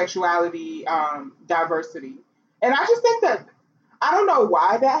gender or sexuality diversity. And I just think that I don't know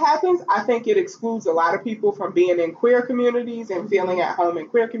why that happens. I think it excludes a lot of people from being in queer communities and feeling at home in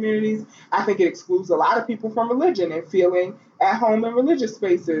queer communities. I think it excludes a lot of people from religion and feeling at home in religious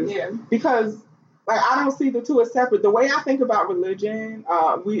spaces. Yeah. Because like I don't see the two as separate. The way I think about religion,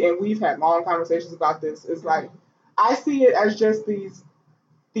 we've had long conversations about this, is like I see it as just these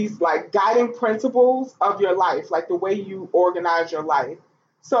like guiding principles of your life, like the way you organize your life.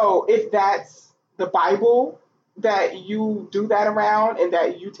 So if that's the Bible that you do that around and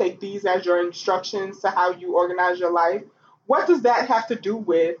that you take these as your instructions to how you organize your life, what does that have to do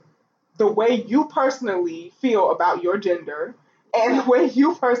with the way you personally feel about your gender and the way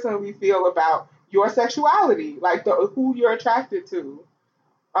you personally feel about your sexuality, like who you're attracted to?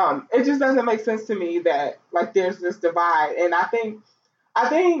 It just doesn't make sense to me that like there's this divide. And I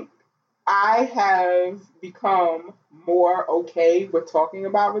think I have become more okay with talking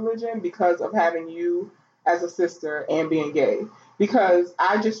about religion because of having you as a sister and being gay, because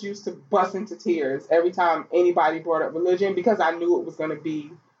I just used to bust into tears every time anybody brought up religion because I knew it was going to be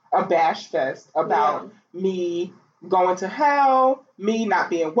a bash fest about me going to hell, me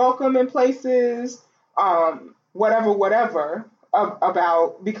not being welcome in places, whatever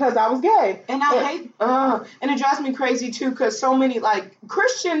about because I was gay. And I hate, and it drives me crazy too, because so many like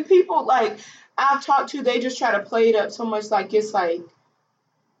Christian people like I've talked to, they just try to play it up so much like it's like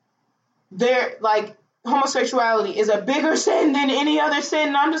they're like homosexuality is a bigger sin than any other sin.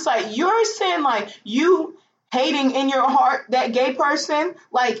 And I'm just like, your sin, like you hating in your heart that gay person,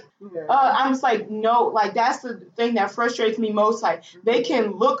 like I'm just like, no, like that's the thing that frustrates me most. Like they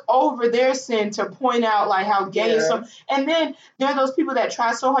can look over their sin to point out like how gay is so, and then there are those people that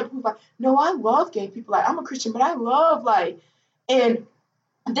try so hard to be like, no, I love gay people, like I'm a Christian, but I love like, and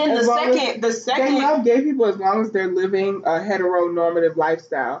then the second they love gay people as long as they're living a heteronormative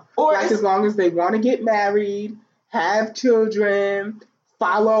lifestyle, or like as long as they want to get married, have children,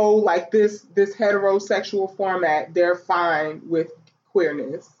 follow like this heterosexual format, they're fine with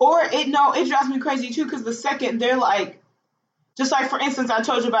queerness. Or it drives me crazy too, because the second they're like, just like for instance, I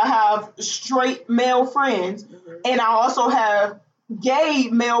told you about how I have straight male friends, and I also have gay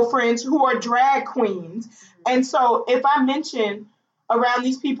male friends who are drag queens, and so if I mention around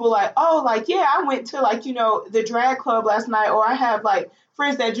these people like, oh, like, yeah, I went to like, you know, the drag club last night, or I have like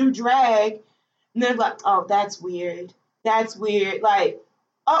friends that do drag, and they're like, oh, that's weird. Like,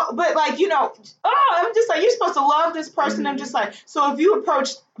 Oh, but like, I'm just like, you're supposed to love this person. I'm just like, so if you approach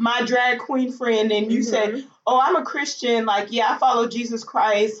my drag queen friend and you say, oh, I'm a Christian, like, yeah, I follow Jesus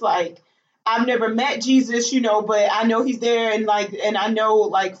Christ, like, I've never met Jesus, but I know he's there, and like, and I know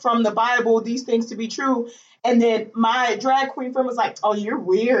like from the Bible these things to be true. And then my drag queen friend was like, "Oh, you're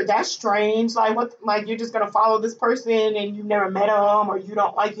weird. That's strange. Like, what? Like, you're just gonna follow this person, and you've never met them, or you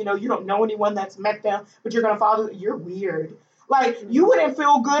don't like, you don't know anyone that's met them, but you're gonna follow. You're weird. Like, you wouldn't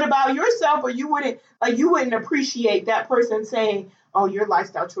feel good about yourself, or you wouldn't appreciate that person saying, "Oh, your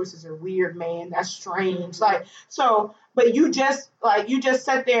lifestyle choices are weird, man. That's strange." Like, so, but you just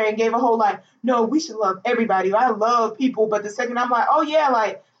sat there and gave a whole like, "No, we should love everybody. I love people." But the second I'm like, "Oh yeah,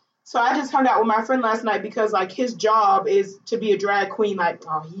 like." So I just hung out with my friend last night because like his job is to be a drag queen. Like,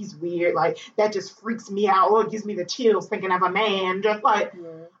 oh, he's weird. Like, that just freaks me out. Oh, it gives me the chills thinking of a man. Just like,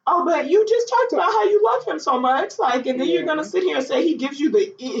 oh, but you just talked about how you love him so much. Like, and then you're gonna sit here and say he gives you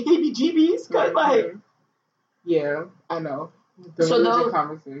the heebie-jeebies. Like, yeah, I know. The so religion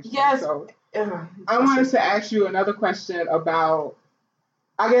conversation. Yes. So, I wanted to ask you another question about,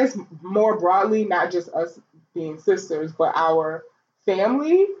 I guess, more broadly, not just us being sisters, but our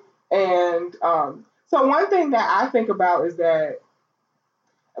family. And so one thing that I think about is that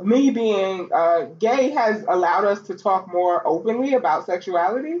me being gay has allowed us to talk more openly about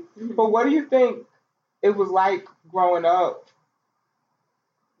sexuality. But what do you think it was like growing up?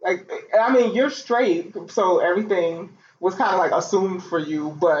 Like, I mean, you're straight, so everything was kind of like assumed for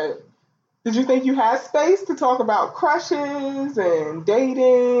you, but did you think you had space to talk about crushes and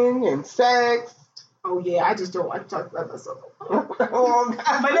dating and sex? Oh yeah, I just don't like to talk about myself. But then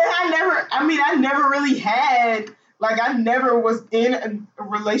I never really had, like, I never was in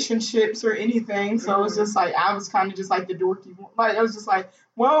relationships or anything. So it was just like, I was kind of just like the dorky one. Like, I was just like,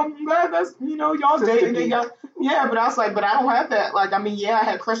 well, I'm glad that's, y'all dating. And y'all, yeah, but I was like, but I don't have that. Like, I mean, yeah, I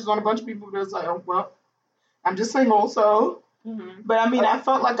had crushes on a bunch of people, but it was like, oh, well, I'm just single, so. But I mean, I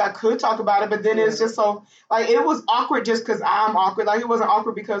felt like I could talk about it, but then it's just so, like, it was awkward just because I'm awkward. Like, it wasn't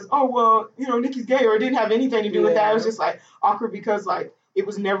awkward because, oh, well, Nikki's gay, or it didn't have anything to do with that. It was just like awkward because, like, it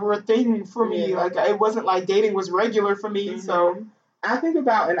was never a thing for me. Like, it wasn't like dating was regular for me. So I think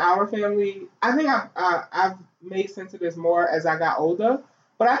about in our family, I think I've made sense of this more as I got older,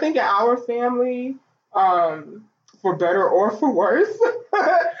 but I think in our family, for better or for worse,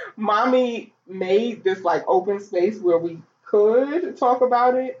 mommy made this like open space where we could talk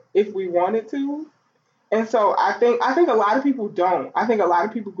about it if we wanted to. And so I think a lot of people don't. I think a lot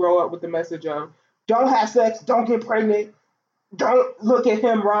of people grow up with the message of don't have sex, don't get pregnant, don't look at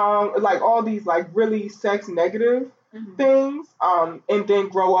him wrong, like all these like really sex negative things, and then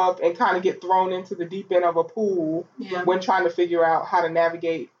grow up and kind of get thrown into the deep end of a pool when trying to figure out how to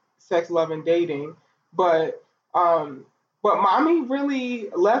navigate sex, love, and dating. But mommy really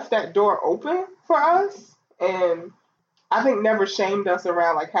left that door open for us, and I think never shamed us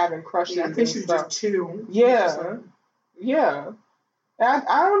around like having crushes. I think she was just chill. Yeah. And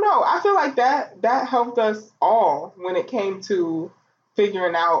I don't know. I feel like that helped us all when it came to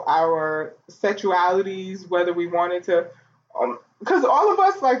figuring out our sexualities, whether we wanted to, because all of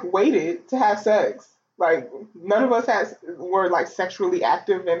us like waited to have sex. Like none of us were like sexually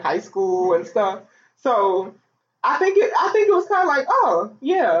active in high school and stuff. So I think it was kind of like, oh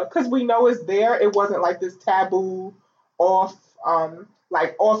yeah, because we know it's there. It wasn't like this taboo off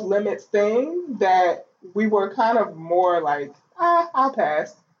limits thing that we were kind of more like, I'll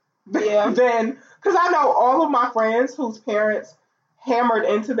pass. Then, because I know all of my friends whose parents hammered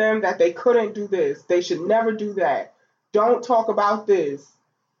into them that they couldn't do this, they should never do that, don't talk about this.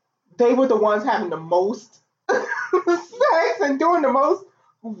 They were the ones having the most sex and doing the most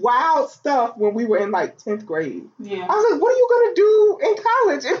wild stuff when we were in like 10th grade. Yeah. I was like, what are you going to do in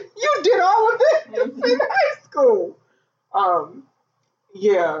college if you did all of this in high school?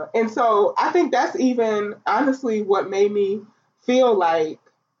 Yeah. And so I think that's even honestly what made me feel like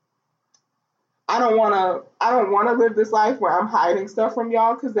I don't want to live this life where I'm hiding stuff from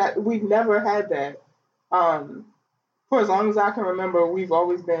y'all, because that we've never had that. For as long as I can remember, we've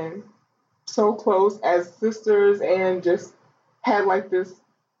always been so close as sisters and just had like this.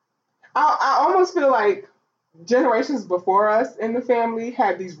 I almost feel like generations before us in the family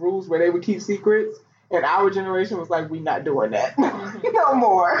had these rules where they would keep secrets, and our generation was like, we're not doing that no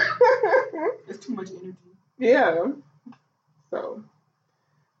more. It's too much energy. Yeah. So,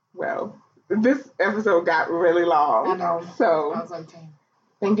 well, this episode got really long. I know. So, I was like, dang.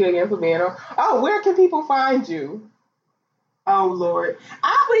 Thank you again for being on. Oh, where can people find you? Oh Lord,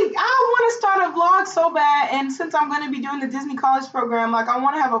 I want to start a vlog so bad, and since I'm going to be doing the Disney College program, like I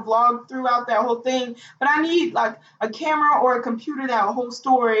want to have a vlog throughout that whole thing. But I need like a camera or a computer that will hold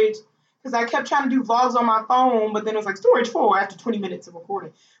storage, because I kept trying to do vlogs on my phone, but then it was like storage full after 20 minutes of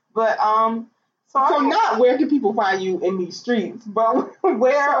recording. But so not where can people find you in these streets, but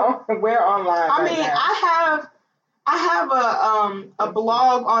where online? I mean, now? I have a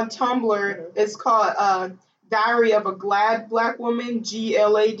blog on Tumblr. It's called Diary of a Glad Black Woman,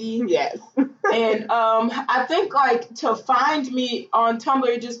 GLAD. Yes. And I think like to find me on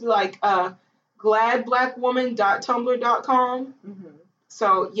Tumblr, just be like gladblackwoman.tumblr.com. Mm-hmm.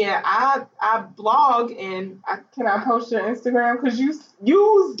 So yeah, I blog, and can I post your Instagram? Because you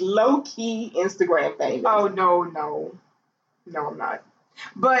use low key Instagram famous. Oh no, I'm not.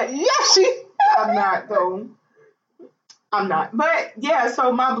 But yeah, I'm not though. I'm not. But yeah,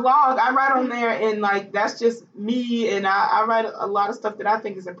 so my blog, I write on there, and like that's just me, and I write a lot of stuff that I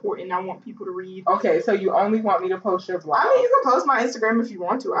think is important and I want people to read. Okay, so you only want me to post your blog? I mean, you can post my Instagram if you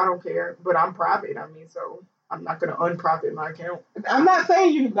want to. I don't care, but I'm private. I mean, so I'm not going to unprivate my account. I'm not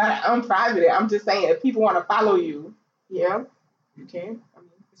saying you got to unprivate it. I'm just saying if people want to follow you. Yeah, you can. I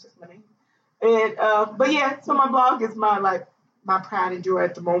mean, it's just my name. And but yeah, so my blog is my pride and joy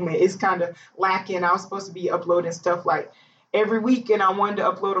at the moment. It's kind of lacking. I was supposed to be uploading stuff like every week, and I wanted to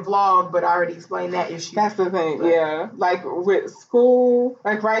upload a vlog, but I already explained that issue. That's the thing, yeah. Like with school,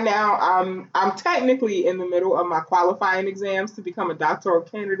 like right now, I'm technically in the middle of my qualifying exams to become a doctoral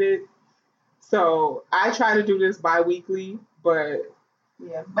candidate. So I try to do this bi-weekly, but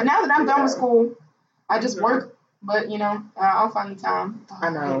yeah. But now that I'm done with school, I just work. But I'll find the time. I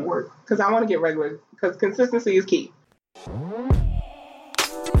know, work because I want to get regular. Because consistency is key.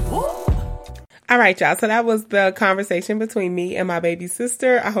 All right, y'all. So that was the conversation between me and my baby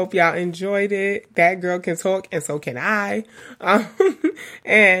sister. I hope y'all enjoyed it. That girl can talk, and so can I.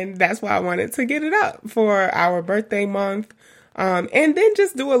 And that's why I wanted to get it up for our birthday month. And then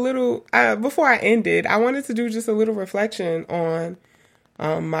just do a little, before I ended, I wanted to do just a little reflection on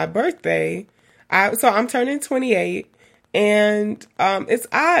my birthday. So I'm turning 28, and it's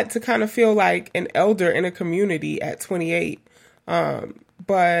odd to kind of feel like an elder in a community at 28.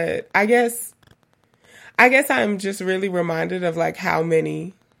 But I guess I'm just really reminded of like how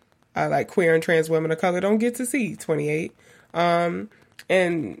many like queer and trans women of color don't get to see 28 and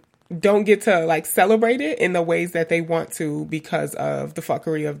don't get to like celebrate it in the ways that they want to because of the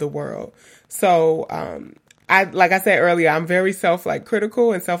fuckery of the world. So like I said earlier, I'm very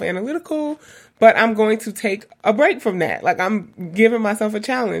critical and self-analytical, but I'm going to take a break from that. Like I'm giving myself a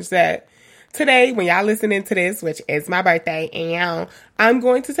challenge that today, when y'all listening to this, which is my birthday, and I'm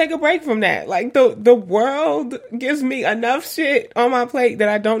going to take a break from that. Like the world gives me enough shit on my plate that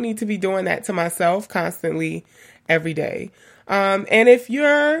I don't need to be doing that to myself constantly every day. And if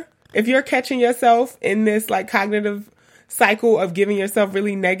you're catching yourself in this like cognitive cycle of giving yourself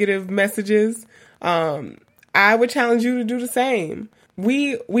really negative messages, I would challenge you to do the same.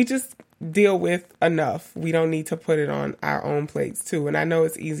 We just deal with enough. We don't need to put it on our own plates too. And I know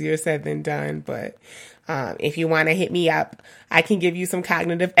it's easier said than done, but if you want to hit me up, I can give you some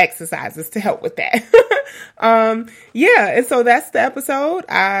cognitive exercises to help with that. Yeah, and so that's the episode.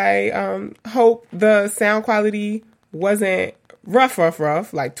 I hope the sound quality wasn't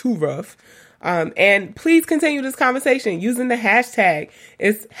rough, like too rough. And please continue this conversation using the hashtag.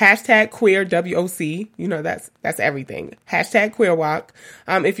 It's hashtag queer WOC. That's everything. Hashtag queer walk.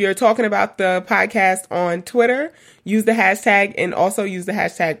 If you're talking about the podcast on Twitter, use the hashtag, and also use the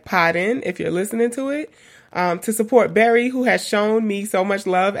hashtag podin if you're listening to it. To support Barry, who has shown me so much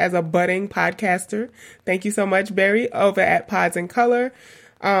love as a budding podcaster. Thank you so much, Barry, over at Pods in Color.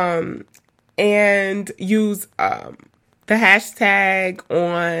 And use, the hashtag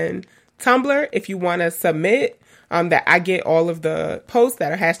on Tumblr if you want to submit, that I get all of the posts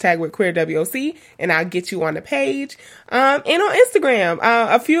that are hashtag with queer WOC, and I'll get you on the page. And on Instagram,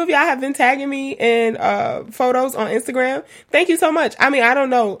 a few of y'all have been tagging me in photos on Instagram. Thank you so much. I mean, I don't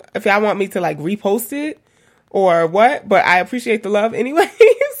know if y'all want me to like repost it or what, but I appreciate the love anyway.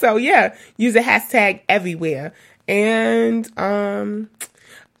 So yeah, use the hashtag everywhere. And I'm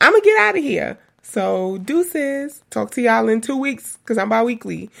gonna get out of here. So deuces. Talk to y'all in 2 weeks because I'm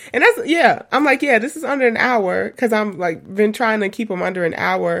bi-weekly. And I'm like, this is under an hour because I'm like been trying to keep them under an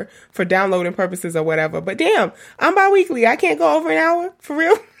hour for downloading purposes or whatever. But damn, I'm bi-weekly. I can't go over an hour for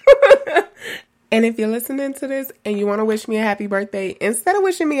real. And if you're listening to this and you want to wish me a happy birthday, instead of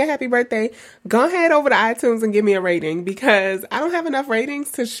wishing me a happy birthday, go ahead over to iTunes and give me a rating, because I don't have enough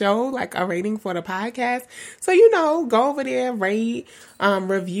ratings to show like a rating for the podcast. So, go over there, rate,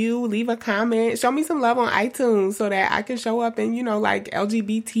 review, leave a comment, show me some love on iTunes so that I can show up in, like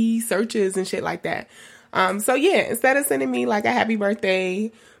LGBT searches and shit like that. So yeah, instead of sending me like a happy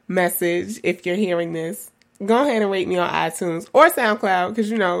birthday message, if you're hearing this, go ahead and rate me on iTunes or SoundCloud,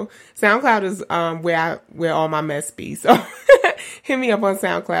 because SoundCloud is where all my mess be. So hit me up on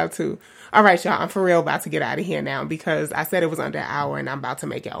SoundCloud too. All right, y'all, I'm for real about to get out of here now because I said it was under an hour and I'm about to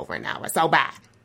make it over an hour. So bye.